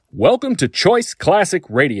Welcome to Choice Classic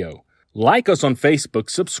Radio. Like us on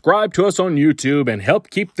Facebook, subscribe to us on YouTube, and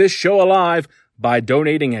help keep this show alive by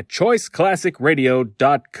donating at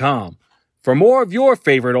choiceclassicradio.com. For more of your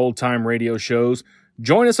favorite old-time radio shows,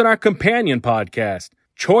 join us on our companion podcast,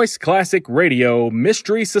 Choice Classic Radio,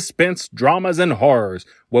 Mystery, Suspense, Dramas, and Horrors,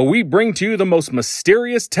 where we bring to you the most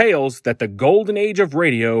mysterious tales that the golden age of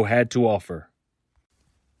radio had to offer.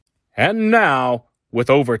 And now, with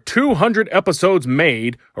over 200 episodes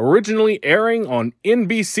made, originally airing on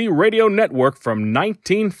NBC Radio Network from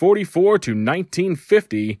 1944 to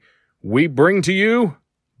 1950, we bring to you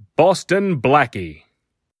Boston Blackie.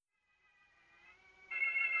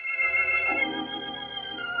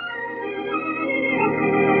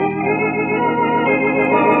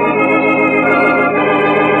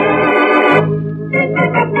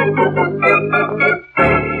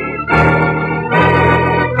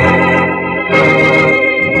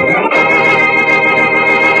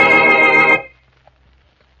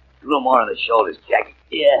 A little more on the shoulders, Jackie.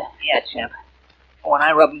 Yeah, champ. When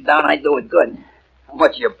I rub them down, I do it good. How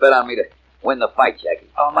much you bet on me to win the fight, Jackie?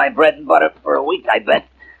 All my bread and butter for a week, I bet.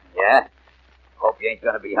 Yeah? Hope you ain't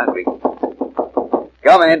gonna be hungry.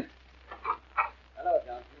 Come in. Hello,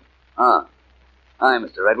 Johnson. Hi,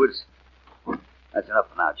 Mr. Edwards. That's enough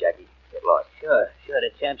for now, Jackie. Get lost. Sure.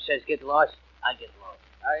 The champ says get lost, I get lost.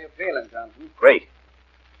 How are you feeling, Johnson? Great.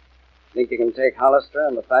 Think you can take Hollister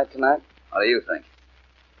in the fight tonight? What do you think?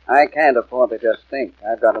 I can't afford to just think.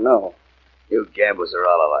 I've got to know. You gamblers are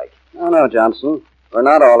all alike. No, Johnson. We're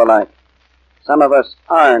not all alike. Some of us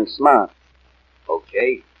aren't smart.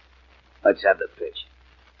 Okay. Let's have the pitch.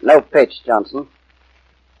 No pitch, Johnson.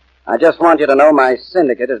 I just want you to know my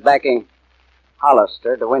syndicate is backing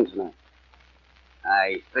Hollister to win tonight.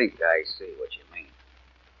 I think I see what you mean.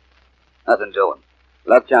 Nothing doing.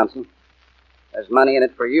 Look, Johnson, there's money in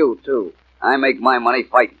it for you, too. I make my money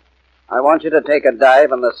fighting. I want you to take a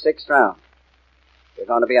dive in the 6th round. You're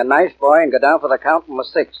going to be a nice boy and go down for the count in the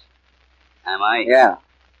 6th. Am I? Yeah.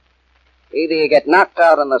 Either you get knocked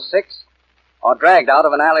out in the 6th or dragged out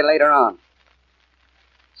of an alley later on.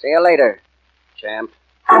 See you later, champ.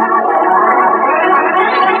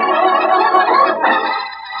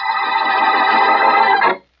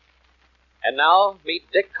 And now,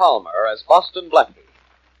 meet Dick Calmer as Boston Blackie.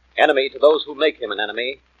 Enemy to those who make him an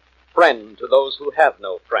enemy, friend to those who have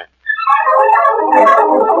no friend.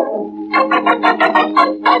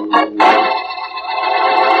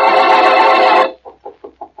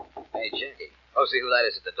 Hey, Jackie, go see who that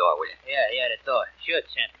is at the door, will you? Yeah, the door. Sure,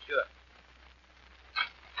 champ, sure.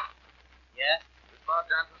 Yeah? Is this Bob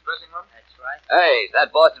Johnson's dressing room? That's right. Hey, is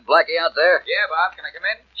that Boston Blackie out there? Yeah, Bob. Can I come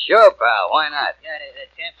in? Sure, pal. Why not? Yeah, the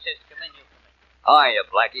champ says come in, you come in. How are you,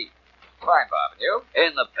 Blackie? Fine, Bob. And you?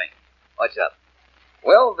 In the pink. What's up?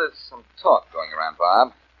 Well, there's some talk going around,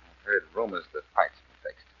 Bob. I've heard rumors the fight's been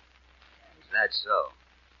fixed. Is that so?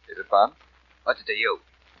 Is it, Bob? What's it to you?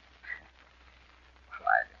 Well,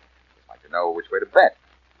 I'd just like to know which way to bet.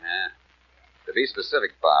 Yeah. To be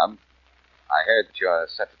specific, Bob, I heard that you're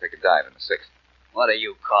set to take a dive in the 6th. What are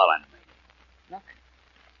you calling me? Nothing.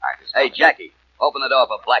 I just... Hey, Jackie, open the door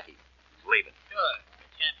for Blackie. He's leaving. Sure. The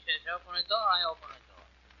champ says open the door, I open the door.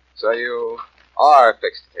 So you are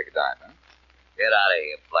fixed to take a dive, huh? Get out of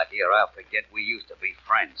here, Blackie, or I'll forget we used to be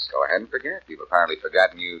friends. Go ahead and forget. You've apparently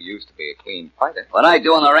forgotten you used to be a clean fighter. What I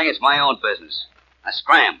do in the ring is my own business. I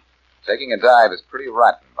scram. Taking a dive is pretty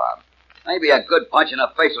rotten, Bob. Maybe a good punch in the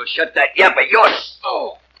face will shut that yap of yours.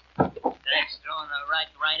 Oh! Thanks, throwing the right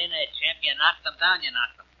in there, champ. You knocked them down, you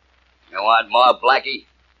knocked them. You want more, Blackie?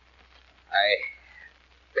 I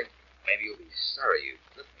think maybe you'll be sorry you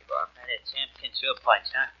listened to me, Bob. The champ can sure punch,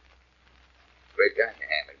 huh? Great guy you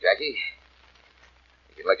handling, Jackie.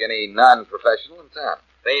 You like any non-professional in town.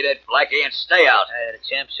 Beat it, Blackie, and stay out. The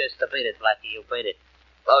champ says to beat it, Blackie. You beat it.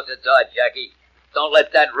 Close the door, Jackie. Don't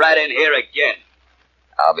let that rat in here again.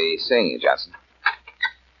 I'll be seeing you, Johnson.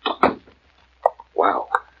 Wow.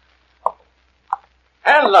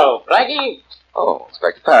 Hello, Blackie. Oh,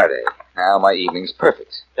 Inspector Faraday. Now my evening's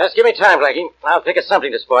perfect. Just give me time, Blackie. I'll think of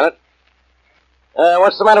something to spoil it.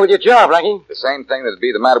 What's the matter with your jaw, Blackie? The same thing that'd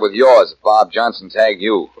be the matter with yours if Bob Johnson tagged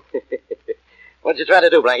you. What'd you try to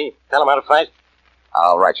do, Blackie? Tell him how to fight?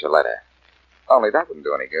 I'll write you a letter. Only that wouldn't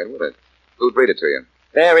do any good, would it? Who'd read it to you?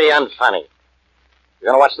 Very unfunny. You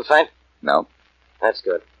gonna watch the fight? No. That's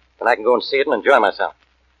good. Then I can go and see it and enjoy myself.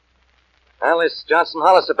 Well, this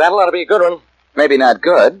Johnson-Hollister battle ought to be a good one. Maybe not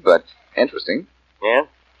good, but interesting. Yeah?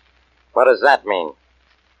 What does that mean?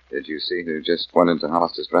 Did you see who just went into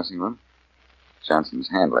Hollister's dressing room? Johnson's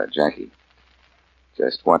handler, Jackie.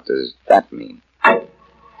 Just what does that mean?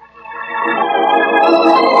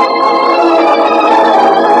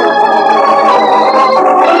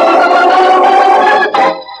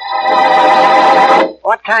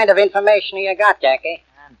 kind of information you got, Jackie?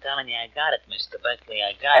 I'm telling you, I got it, Mr. Beckley.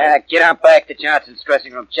 I got it. Get out back to Johnson's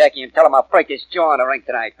dressing room, Jackie, and tell him I'll break his jaw in the ring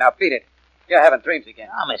tonight. Now, beat it. You're having dreams again.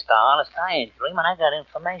 No, Mr. Hollister, I ain't dreaming. I got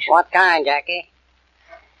information. What kind, Jackie?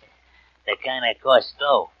 The kind that costs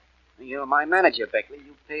dough. You're my manager, Beckley.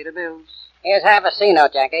 You pay the bills. Here's half a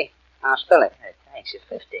C-note, Jackie. I'll spill it. Hey, thanks. You're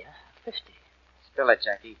 50, huh? 50. Spill it,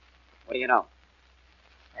 Jackie. What do you know?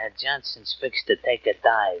 Johnson's fixed to take a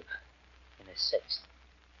dive in the 6th.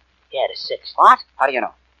 Yeah, the 6th. What? How do you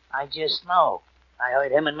know? I just know. I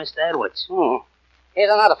heard him and Mr. Edwards.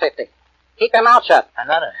 Here's another 50. Keep your mouth shut.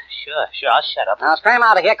 Another? Sure. I'll shut up. Now scram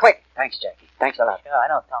out of here, quick. Thanks, Jackie. Thanks a lot. Sure, I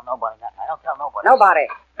don't tell nobody nothing. I don't tell nobody. Nobody.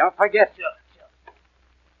 Don't forget.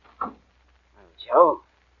 Sure. Joe,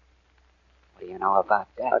 what do you know about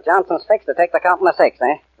that? So Johnson's fixed to take the count in the 6th,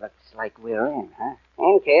 eh? Looks like we're in, huh?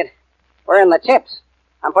 In, kid. We're in the chips.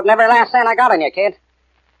 I'm putting every last cent I got on you, kid.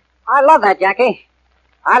 I love that, Jackie.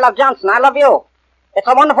 I love Johnson. I love you. It's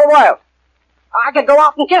a wonderful world. I could go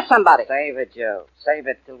out and kiss somebody. Save it, Joe. Save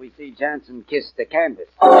it till we see Johnson kiss the canvas.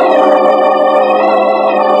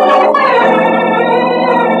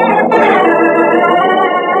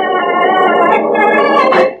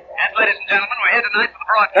 Ladies and gentlemen, we're here tonight for the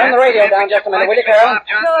broadcast. Turn the radio down just a minute, will you, Carol?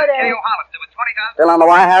 Sure, K.O. Hollister with 20,000. Still on the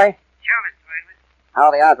wire, Harry? Sure, Mr. Redwood. How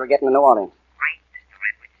are the odds we're getting to New Orleans? Great, Mr.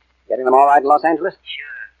 Redwood. Getting them all right in Los Angeles?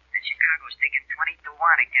 Sure. And Chicago's taking 20-1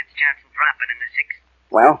 against Johnson dropping in the 6th.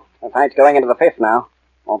 Well, the fight's going into the 5th now.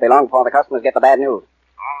 Won't be long before the customers get the bad news.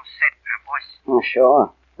 All set, huh, boss?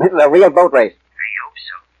 Sure. This is a real boat race. I hope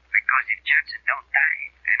so. Because if Johnson don't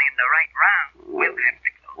dive, and in the right round, we'll have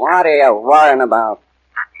to close. What are you worrying about?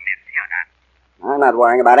 Nothing if you're not. I'm not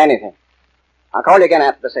worrying about anything. I'll call you again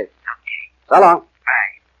after the 6th. Okay. So long.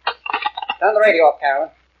 Bye. Turn the radio off,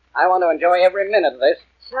 Carolyn. I want to enjoy every minute of this.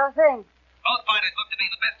 Sure thing. Both fighters look to be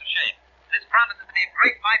in the best of shape. This promises to be a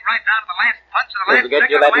great fight right down to the last punch of the last Let's get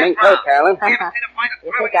second you of that the mink last coat, round. Carolyn. We haven't seen a fighter You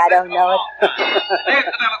throw think it I in don't this know for a it? long time. There's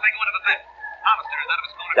the bell as they go into the 5th. Hollister is out of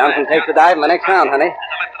his corner. Johnson takes the dive in the next round, honey.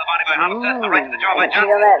 There's a left to the body by Hollister, a right to the jaw by I Johnson,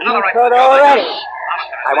 feel that another right mink to the coat jaw by already. Johnson.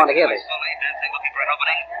 Hollister I want to hear this. slowly, dancing, looking for an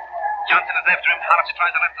opening. Johnson is after him. Hollister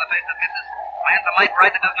tries a left to the face that misses. Lands a light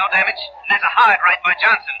right that does no damage. And there's a hard right by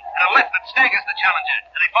Johnson. And a left that staggers the challenger.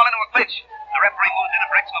 And they fall into a clinch. The referee moves in and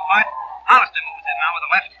breaks them apart. Hollister moves in now with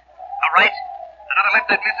a left. A right. Another left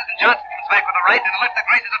that misses. And Johnson comes back with a right. And a left that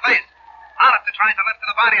grazes the face. Hollister tries a left to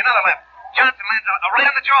the body. Another left. Johnson lands a right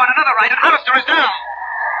on the jaw and another right. And Hollister is down.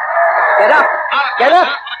 Get up. Hollister Get is up.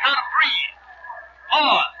 down for the count of 3,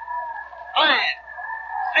 4, 5,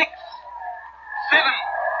 6, 7,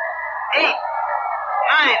 8,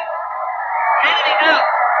 9, 10, and he's out.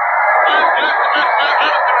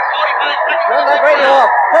 Turn that radio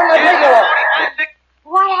off. Turn that radio off.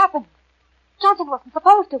 What happened? Johnson wasn't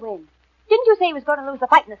supposed to win. Didn't you say he was going to lose the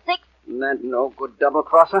fight in the 6th? Isn't that no good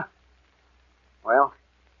double-crosser? Well,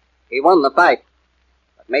 he won the fight.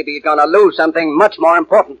 But maybe he's going to lose something much more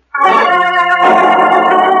important.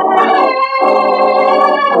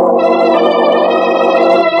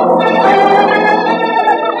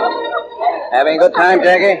 Having a good time,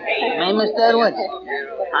 Jackie? Hey, Mr. Edwards.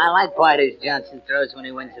 I like fighters Johnson throws when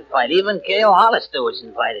he wins a fight. Even K.O. Hollister was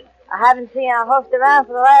invited. I haven't seen our host around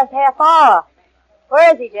for the last half hour.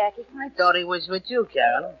 Where is he, Jackie? I thought he was with you,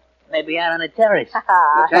 Carolyn. Maybe out on the terrace.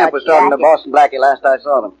 The champ was talking to Boston Blackie last I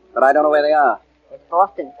saw them, but I don't know where they are. Is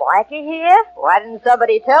Boston Blackie here? Why didn't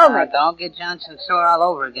somebody tell me? Don't get Johnson sore all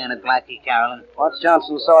over again at Blackie, Carolyn. What's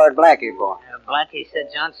Johnson sore at Blackie for? Blackie said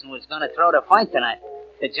Johnson was going to throw the fight tonight.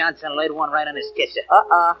 That Johnson laid one right on his kisser.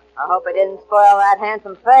 I hope it didn't spoil that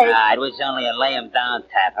handsome face. Nah, it was only a lay-him-down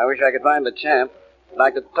tap. I wish I could find the champ. I'd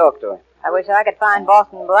like to talk to him. I wish I could find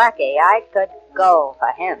Boston Blackie. I could go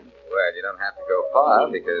for him. Well, you don't have to go far,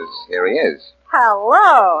 because here he is.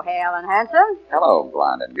 Hello, hale and handsome. Hello,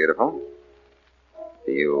 blonde and beautiful.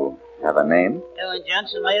 Do you have a name? You and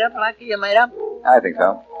Johnson made up, Blackie? You made up? I think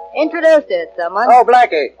so. Introduced it, someone. Oh,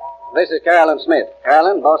 Blackie. This is Carolyn Smith.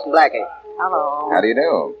 Carolyn, Boston Blackie. Hello. How do you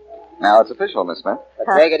do? Now it's official, Miss Smith.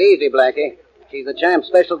 But take it easy, Blackie. She's the champ's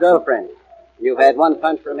special girlfriend. You've had one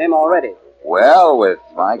punch from him already. Well, with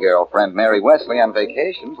my girlfriend Mary Wesley on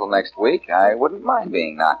vacation till next week, I wouldn't mind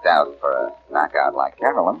being knocked out for a knockout like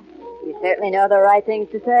Carolyn. You certainly know the right things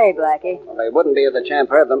to say, Blackie. Well, they wouldn't be if the champ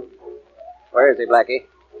heard them. Where is he, Blackie?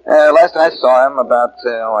 Last I saw him about,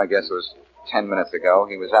 I guess it was 10 minutes ago.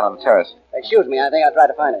 He was out on the terrace. Excuse me, I think I'll try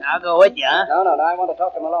to find him. I'll go with you, huh? No, I want to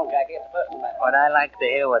talk to him alone, Jackie. It's a personal matter. But I like to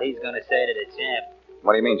hear what he's going to say to the champ.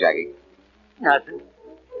 What do you mean, Jackie? Nothing.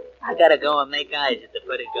 I got to go and make eyes at the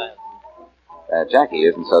pretty girl. Jackie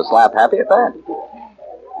isn't so slap happy at that.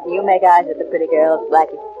 Do you make eyes at the pretty girls,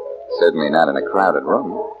 Blackie? Certainly not in a crowded room.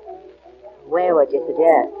 Where would you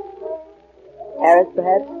suggest? Terrace,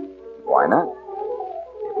 perhaps? Why not?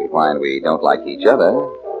 If we find we don't like each other,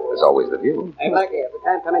 there's always the view. Hey, Blackie, has the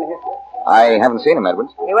time come in here? I haven't seen him, Edwards.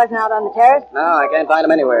 He wasn't out on the terrace? No, I can't find him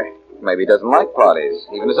anywhere. Maybe he doesn't like parties,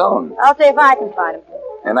 even his own. I'll see if I can find him.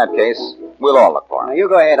 In that case, we'll all look for Now, him. you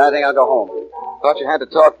go ahead. I think I'll go home. Thought you had to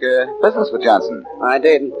talk business with Johnson. I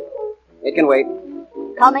did. It can wait.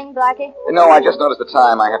 Coming, Blackie? No, I just noticed the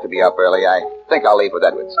time. I have to be up early. I think I'll leave with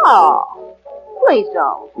Edwards. Oh, please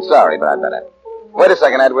don't. Sorry, but I'd better. Wait a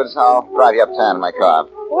second, Edwards. I'll drive you uptown in my car.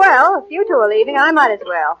 Well, if you two are leaving, I might as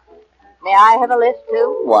well. May I have a lift,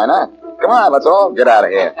 too? Why not? Come on, let's all get out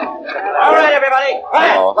of here. All right, everybody.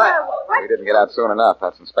 Oh, we didn't get out soon enough.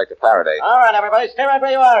 That's Inspector Faraday. All right, everybody. Stay right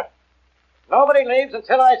where you are. Nobody leaves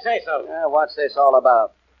until I say so. What's this all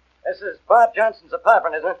about? This is Bob Johnson's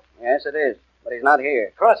apartment, isn't it? Yes, it is. But he's not here.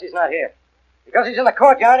 Of course he's not here. Because he's in the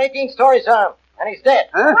courtyard 18 stories down. And he's dead.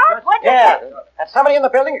 Huh? What? Yeah. And somebody in the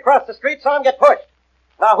building across the street saw him get pushed.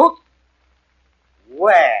 Now, who...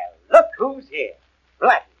 Well, look who's here.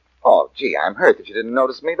 Blackie. Oh, gee, I'm hurt that you didn't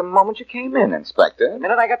notice me the moment you came in, Inspector. The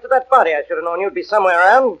minute I got to that body, I should have known you'd be somewhere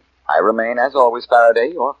around. I remain, as always,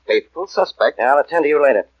 Faraday, your faithful suspect. Yeah, I'll attend to you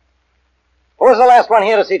later. Who was the last one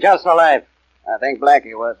here to see Johnson alive? I think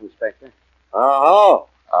Blackie was, Inspector. Oh.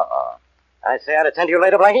 I say I'd attend to you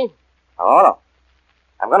later, Blackie? Oh, no.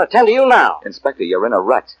 I'm going to attend to you now. Inspector, you're in a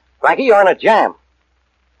rut. Blackie, you're in a jam.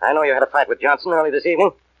 I know you had a fight with Johnson early this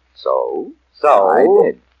evening. So? So? I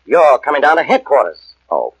did. You're coming down to headquarters.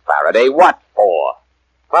 Oh, Faraday, what for?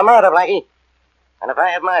 For murder, Blackie. And if I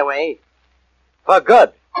have my way, for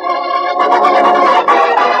good.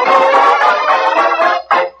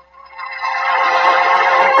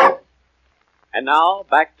 And now,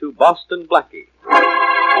 back to Boston Blackie.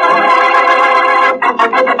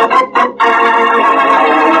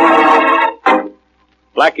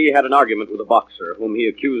 Blackie had an argument with a boxer whom he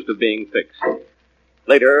accused of being fixed.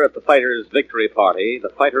 Later, at the fighter's victory party, the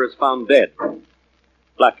fighter is found dead.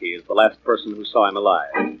 Blackie is the last person who saw him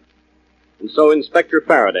alive. And so Inspector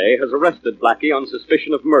Faraday has arrested Blackie on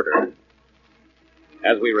suspicion of murder.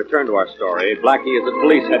 As we return to our story, Blackie is at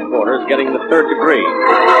police headquarters getting the 3rd degree.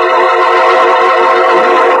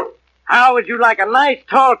 How would you like a nice,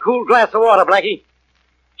 tall, cool glass of water, Blackie?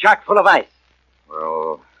 Chock full of ice.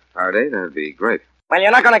 Well, Faraday, that'd be great. Well,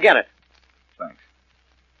 you're not going to get it. Thanks.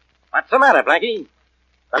 What's the matter, Blackie?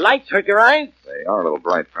 The lights hurt your eyes? They are a little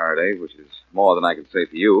bright, Faraday, which is more than I could say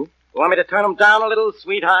for you. You want me to turn them down a little,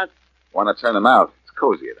 sweetheart? Want to turn them out. It's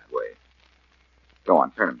cozier that way. Go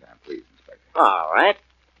on, turn them down, please, Inspector. All right.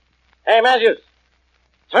 Hey, Matthews,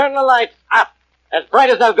 turn the lights up, as bright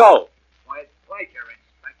as they'll go. Why, pleasure,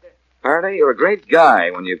 Inspector. Faraday, you're a great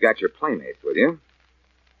guy when you've got your playmates with you.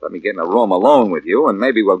 Let me get in a room alone with you, and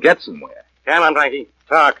maybe we'll get somewhere. Come on, Blackie.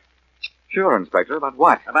 Talk. Sure, Inspector. About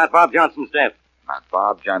what? About Bob Johnson's death. About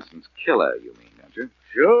Bob Johnson's killer, you mean, don't you?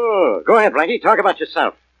 Sure. Go ahead, Blackie. Talk about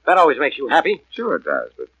yourself. That always makes you happy. Sure it does,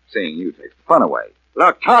 but seeing you takes the fun away.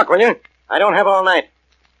 Look, talk, will you? I don't have all night.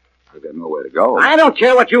 I've got nowhere to go. I don't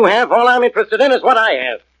care what you have. All I'm interested in is what I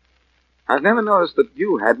have. I've never noticed that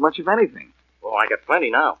you had much of anything. Oh, I got plenty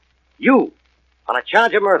now. You, on a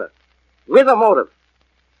charge of murder, with a motive,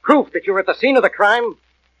 proof that you were at the scene of the crime,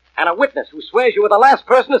 and a witness who swears you were the last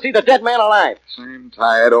person to see the dead man alive. Same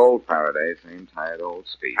tired old Faraday, same tired old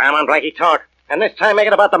speech. Come on, Blackie, talk. And this time make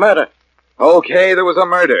it about the murder. Okay, there was a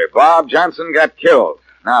murder. Bob Johnson got killed.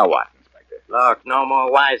 Now what, Inspector? Look, no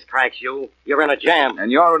more wisecracks, you. You're in a jam.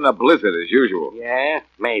 And you're in a blizzard as usual. Yeah,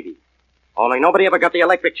 maybe. Only nobody ever got the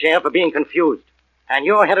electric chair for being confused. And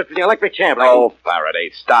you're headed for the electric chair, Blackie. Oh,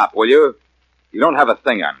 Faraday, stop, will you? You don't have a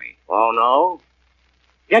thing on me. Oh, no?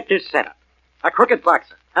 Get this set up. A crooked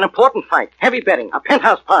boxer, an important fight, heavy betting, a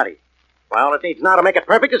penthouse party. Well, all it needs now to make it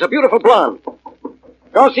perfect is a beautiful blonde.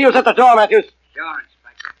 Go see who's at the door, Matthews. Sure,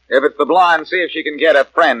 Inspector. If it's the blonde, see if she can get a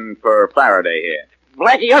friend for Faraday here.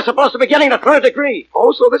 Blackie, you're supposed to be getting the 3rd degree.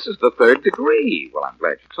 Oh, so this is the 3rd degree. Well, I'm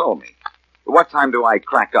glad you told me. But what time do I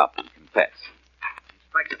crack up and confess?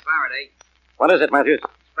 Inspector Faraday. What is it, Matthews?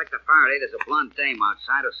 Inspector Faraday, there's a blonde dame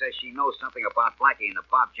outside who says she knows something about Blackie and the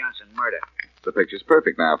Bob Johnson murder. The picture's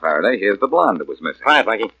perfect now, Faraday. Here's the blonde that was missing. Quiet,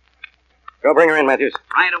 Blackie. Go bring her in, Matthews.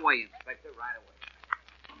 Right away, Inspector,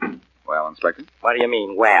 right away. Well, Inspector, What do you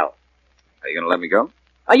mean, well? are you going to let me go?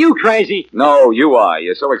 Are you crazy? No, you are.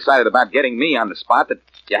 You're so excited about getting me on the spot that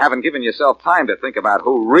you haven't given yourself time to think about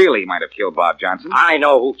who really might have killed Bob Johnson. I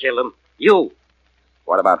know who killed him. You.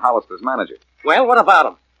 What about Hollister's manager? Well, what about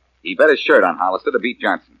him? He bet his shirt on Hollister to beat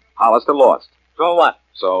Johnson. Hollister lost. So what?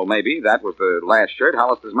 So maybe that was the last shirt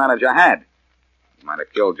Hollister's manager had. He might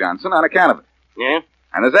have killed Johnson on account of it. Yeah?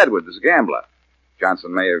 And there's Edwards, the gambler.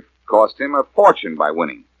 Johnson may have cost him a fortune by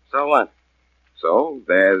winning. So what? So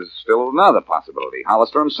there's still another possibility.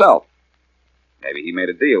 Hollister himself. Maybe he made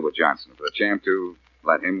a deal with Johnson for the champ to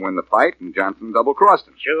let him win the fight, and Johnson double-crossed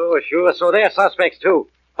him. Sure. So they're suspects, too.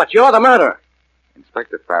 But you're the murderer.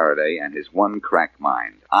 Inspector Faraday and his one crack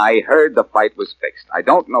mind. I heard the fight was fixed. I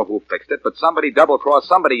don't know who fixed it, but somebody double-crossed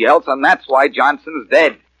somebody else, and that's why Johnson's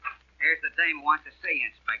dead. Here's the dame who wants to see you,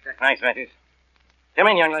 Inspector. Thanks, Matthews. Come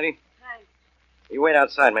in, young lady. Thanks. You wait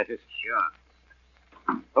outside, Matthews.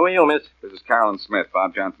 Sure. Who are you, miss? This is Carolyn Smith,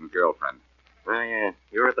 Bob Johnson's girlfriend. Oh, yeah.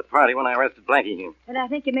 You were at the party when I arrested Blackie here. And I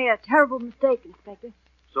think you made a terrible mistake, Inspector.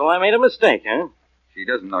 So I made a mistake, huh? She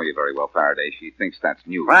doesn't know you very well, Faraday. She thinks that's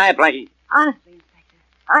news. Right, Blackie. Honestly, Inspector,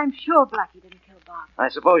 I'm sure Blackie didn't kill Bob. I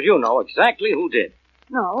suppose you know exactly who did.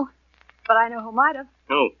 No, but I know who might have.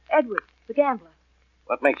 Who? Edwards, the gambler.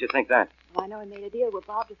 What makes you think that? Well, I know he made a deal with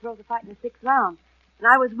Bob to throw the fight in the 6th round. And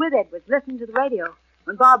I was with Edwards, listening to the radio,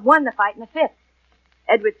 when Bob won the fight in the 5th.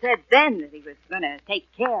 Edwards said then that he was going to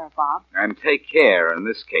take care of Bob. And take care, in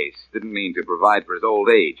this case, didn't mean to provide for his old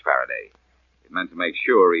age, Faraday. It meant to make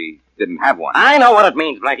sure he didn't have one. I know what it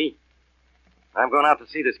means, Blackie. I'm going out to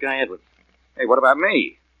see this guy Edwards. Hey, what about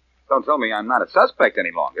me? Don't tell me I'm not a suspect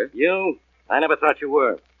any longer. You? I never thought you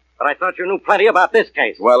were. But I thought you knew plenty about this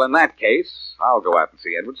case. Well, in that case, I'll go out and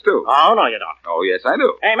see Edwards, too. Oh, no, you don't. Oh, yes, I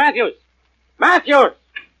do. Hey, Matthews! Matthews!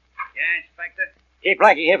 Yeah, Inspector? Keep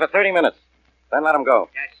Blackie here for 30 minutes. Then let him go.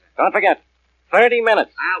 Yes, sir. Don't forget, 30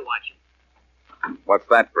 minutes. I'll watch him. What's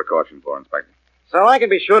that precaution for, Inspector? So I can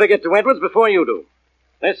be sure to get to Edwards before you do.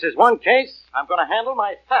 This is one case I'm going to handle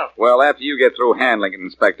myself. Well, after you get through handling it,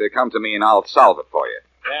 Inspector, come to me and I'll solve it for you.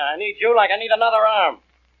 Yeah, I need you like I need another arm.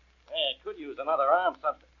 Yeah, I could use another arm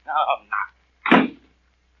something. Oh, no.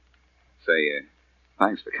 Say,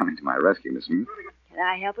 thanks for coming to my rescue, Miss Smith. Can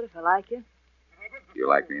I help it if I like you? You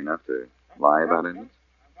like me enough to lie about it?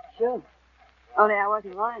 Sure. Only I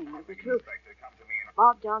wasn't lying. It was the truth.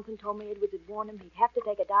 Bob Johnson told me Edwards had warned him he'd have to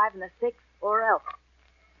take a dive in the 6th or else.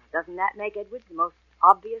 Doesn't that make Edwards the most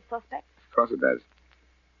obvious suspect? Of course it does.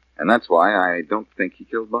 And that's why I don't think he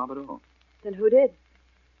killed Bob at all. Then who did?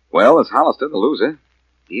 Well, there's Hollister, the loser.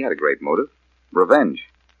 He had a great motive. Revenge.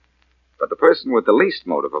 But the person with the least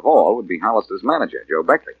motive of all would be Hollister's manager, Joe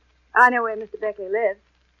Beckley. I know where Mr. Beckley lives.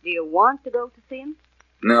 Do you want to go to see him?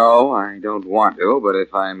 No, I don't want to, but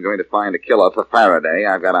if I'm going to find a killer for Faraday,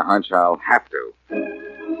 I've got a hunch I'll have to.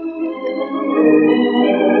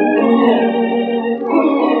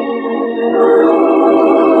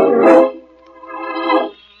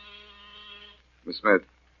 Miss Smith,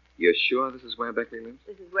 you're sure this is where Beckley lives?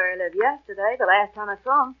 This is where he lived yesterday, the last time I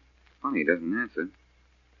saw him. Funny, he doesn't answer.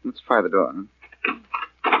 Let's try the door, huh?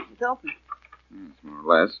 It's open. Yes, more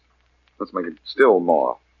or less. Let's make it still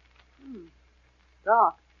more.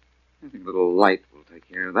 Dark. I think a little light will take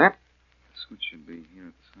care of that. The switch should be here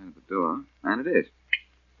at the side of the door. And it is.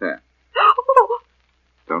 There.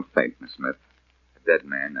 Don't faint, Miss Smith. A dead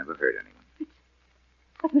man never hurt anyone.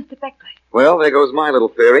 But Mr. Beckley. Well, there goes my little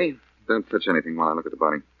theory. Don't touch anything while I look at the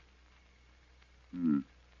body.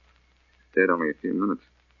 Dead only a few minutes.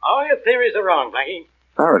 All your theories are wrong, Blackie.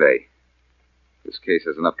 Faraday. This case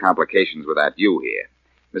has enough complications without you here.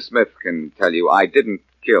 Miss Smith can tell you I didn't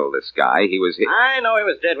kill this guy. He was here. I know he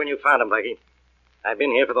was dead when you found him, Blackie. I've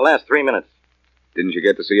been here for the last 3 minutes. Didn't you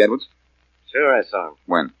get to see Edwards? Sure, I saw him.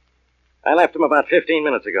 When? I left him about 15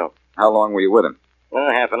 minutes ago. How long were you with him?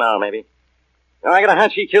 Oh, half an hour, maybe. Now, I got a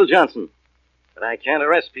hunch he killed Johnson. But I can't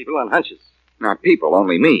arrest people on hunches. Not people,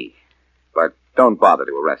 only me. But don't bother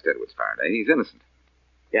to arrest Edwards, Faraday. He's innocent.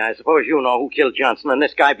 Yeah, I suppose you know who killed Johnson and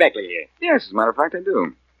this guy Beckley here. Yes, as a matter of fact, I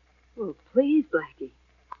do. Oh, please, Blackie.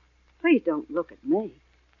 Please don't look at me.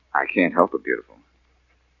 I can't help it, beautiful.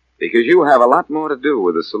 Because you have a lot more to do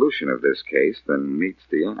with the solution of this case than meets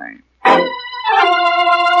the eye.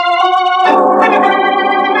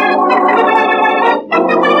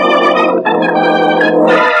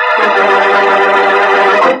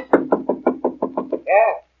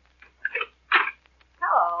 Yeah.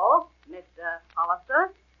 Hello, Mr.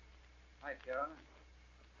 Hollister. Hi, Carolyn.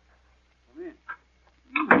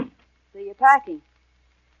 Come in. So you're packing.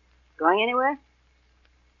 Going anywhere?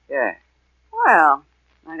 Yeah. Well,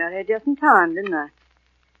 I got here just in time, didn't I?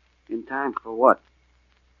 In time for what?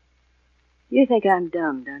 You think I'm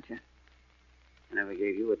dumb, don't you? I never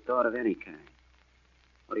gave you a thought of any kind.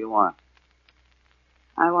 What do you want?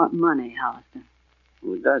 I want money, Hollister.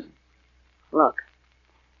 Who doesn't? Look,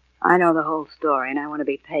 I know the whole story, and I want to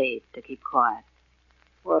be paid to keep quiet.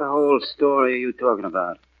 What whole story are you talking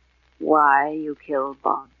about? Why you killed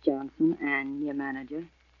Bob Johnson and your manager.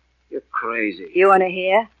 You're crazy. You want to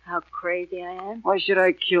hear how crazy I am? Why should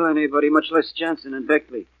I kill anybody, much less Johnson and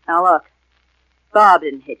Beckley? Now, look. Bob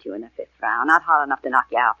didn't hit you in the 5th round. Not hard enough to knock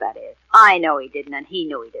you out, that is. I know he didn't, and he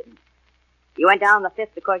knew he didn't. You went down in the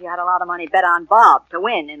 5th because you had a lot of money bet on Bob to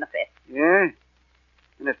win in the 5th. Yeah?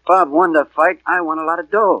 And if Bob won the fight, I won a lot of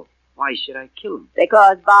dough. Why should I kill him?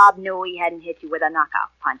 Because Bob knew he hadn't hit you with a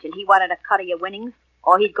knockout punch, and he wanted a cut of your winnings,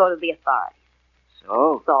 or he'd go to the authorities.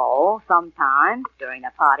 So, sometimes, during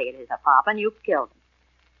a party at his apartment, you killed him.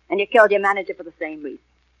 And you killed your manager for the same reason.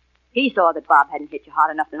 He saw that Bob hadn't hit you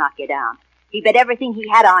hard enough to knock you down. He bet everything he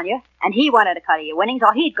had on you, and he wanted a cut of your winnings,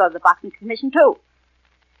 or he'd go to the boxing commission, too.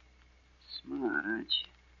 Smart, aren't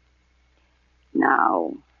you?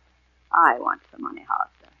 Now, I want some money,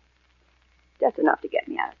 Hollister. Just enough to get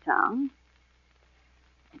me out of town.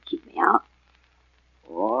 And keep me out.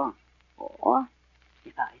 Or,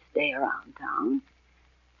 if I stay around town,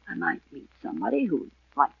 I might meet somebody who'd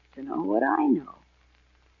like to know what I know.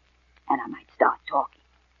 And I might start talking.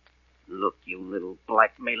 Look, you little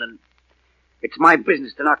blackmailing. It's my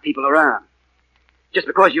business to knock people around. Just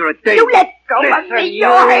because you're a dame. You let go of me!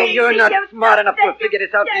 You're not smart enough to figure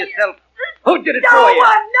this out for yourself. Who did it for you?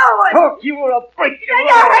 No one! Talk, you were a freak. You're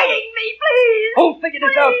hating me, please! Who figured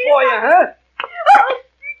this out for you, huh?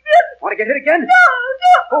 Want to get hit again?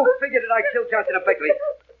 No! Who figured that I killed Johnson and Beckley?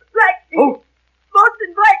 Blackie! Who?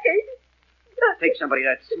 Boston Blackie! Take somebody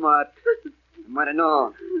that smart. I might have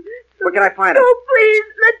known. Where can I find him? Oh, please,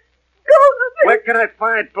 let go of me. Where can I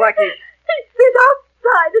find Blackie? He's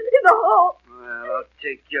outside, in the hall. Well, I'll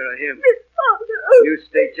take care of him. Oh, no. You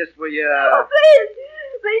stay just where you are. Oh,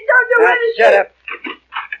 please don't do anything. Shut up.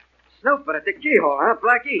 Snooping at the keyhole, huh,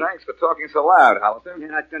 Blackie? Thanks for talking so loud, Hollister.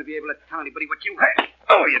 You're not going to be able to tell anybody what you heard.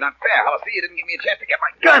 Oh, you're not fair, Hollister. You didn't give me a chance to get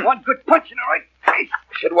my gun. One good punch in the right face.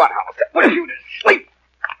 Should what, Hollister? Put you to sleep.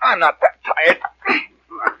 I'm not that tired.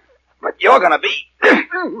 But you're going to be.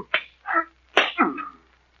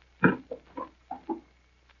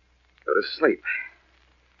 Go to sleep.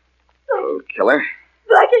 Old killer.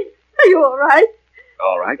 Blackie, are you all right?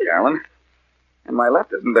 All right, Carolyn. And my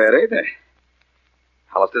left isn't bad either.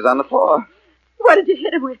 Hollister's on the floor. What did you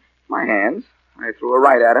hit him with? My hands. I threw a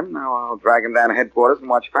right at him. Now I'll drag him down to headquarters and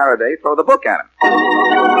watch Faraday throw the book at him.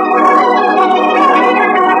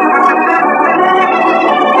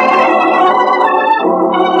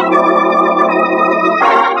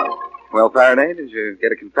 Well, Faraday, did you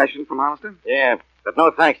get a confession from Hollister? Yeah, but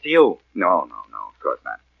no thanks to you. No, of course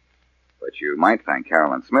not. But you might thank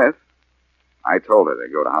Carolyn Smith. I told her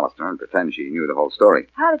to go to Hollister and pretend she knew the whole story.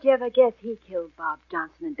 How did you ever guess he killed Bob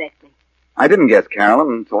Johnson and Beckley? I didn't guess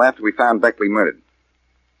Carolyn until after we found Beckley murdered.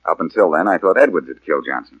 Up until then, I thought Edwards had killed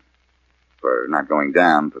Johnson for not going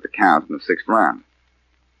down for the count in the 6th round.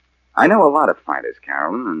 I know a lot of fighters,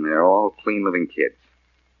 Carolyn, and they're all clean-living kids.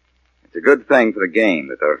 It's a good thing for the game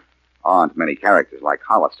that there aren't many characters like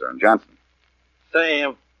Hollister and Johnson. Say,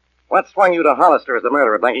 what swung you to Hollister as the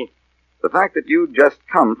murderer, Blackie? The fact that you'd just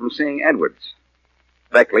come from seeing Edwards.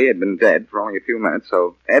 Beckley had been dead for only a few minutes,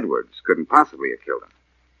 so Edwards couldn't possibly have killed him.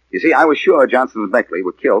 You see, I was sure Johnson and Beckley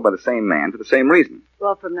were killed by the same man for the same reason.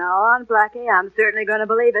 Well, from now on, Blackie, I'm certainly going to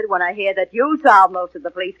believe it when I hear that you solve most of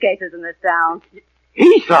the police cases in this town.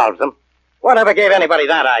 He solves them? Whatever gave anybody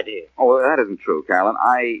that idea? Oh, that isn't true, Carolyn.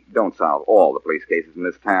 I don't solve all the police cases in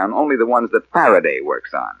this town, only the ones that Faraday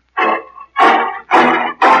works on.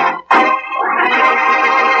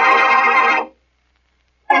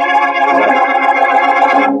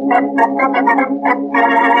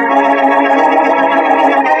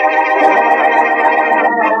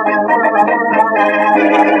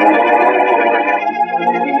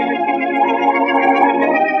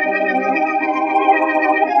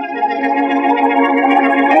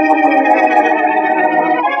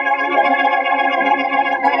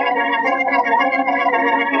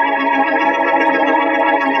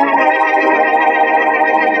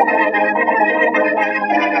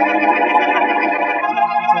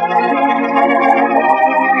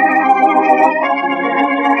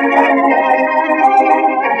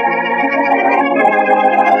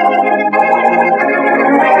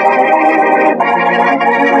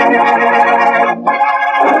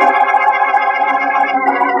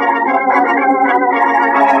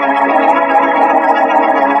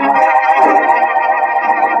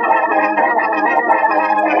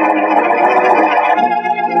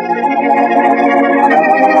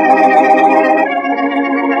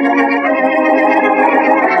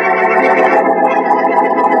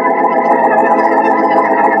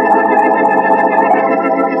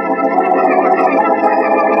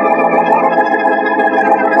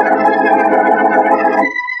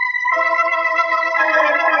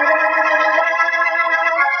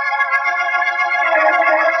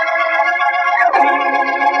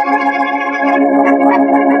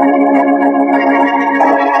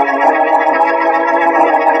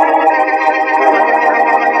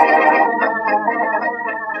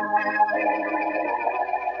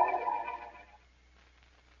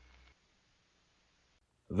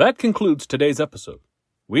 That concludes today's episode.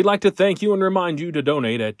 We'd like to thank you and remind you to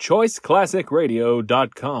donate at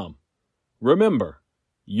choiceclassicradio.com. Remember,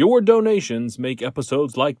 your donations make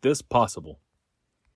episodes like this possible.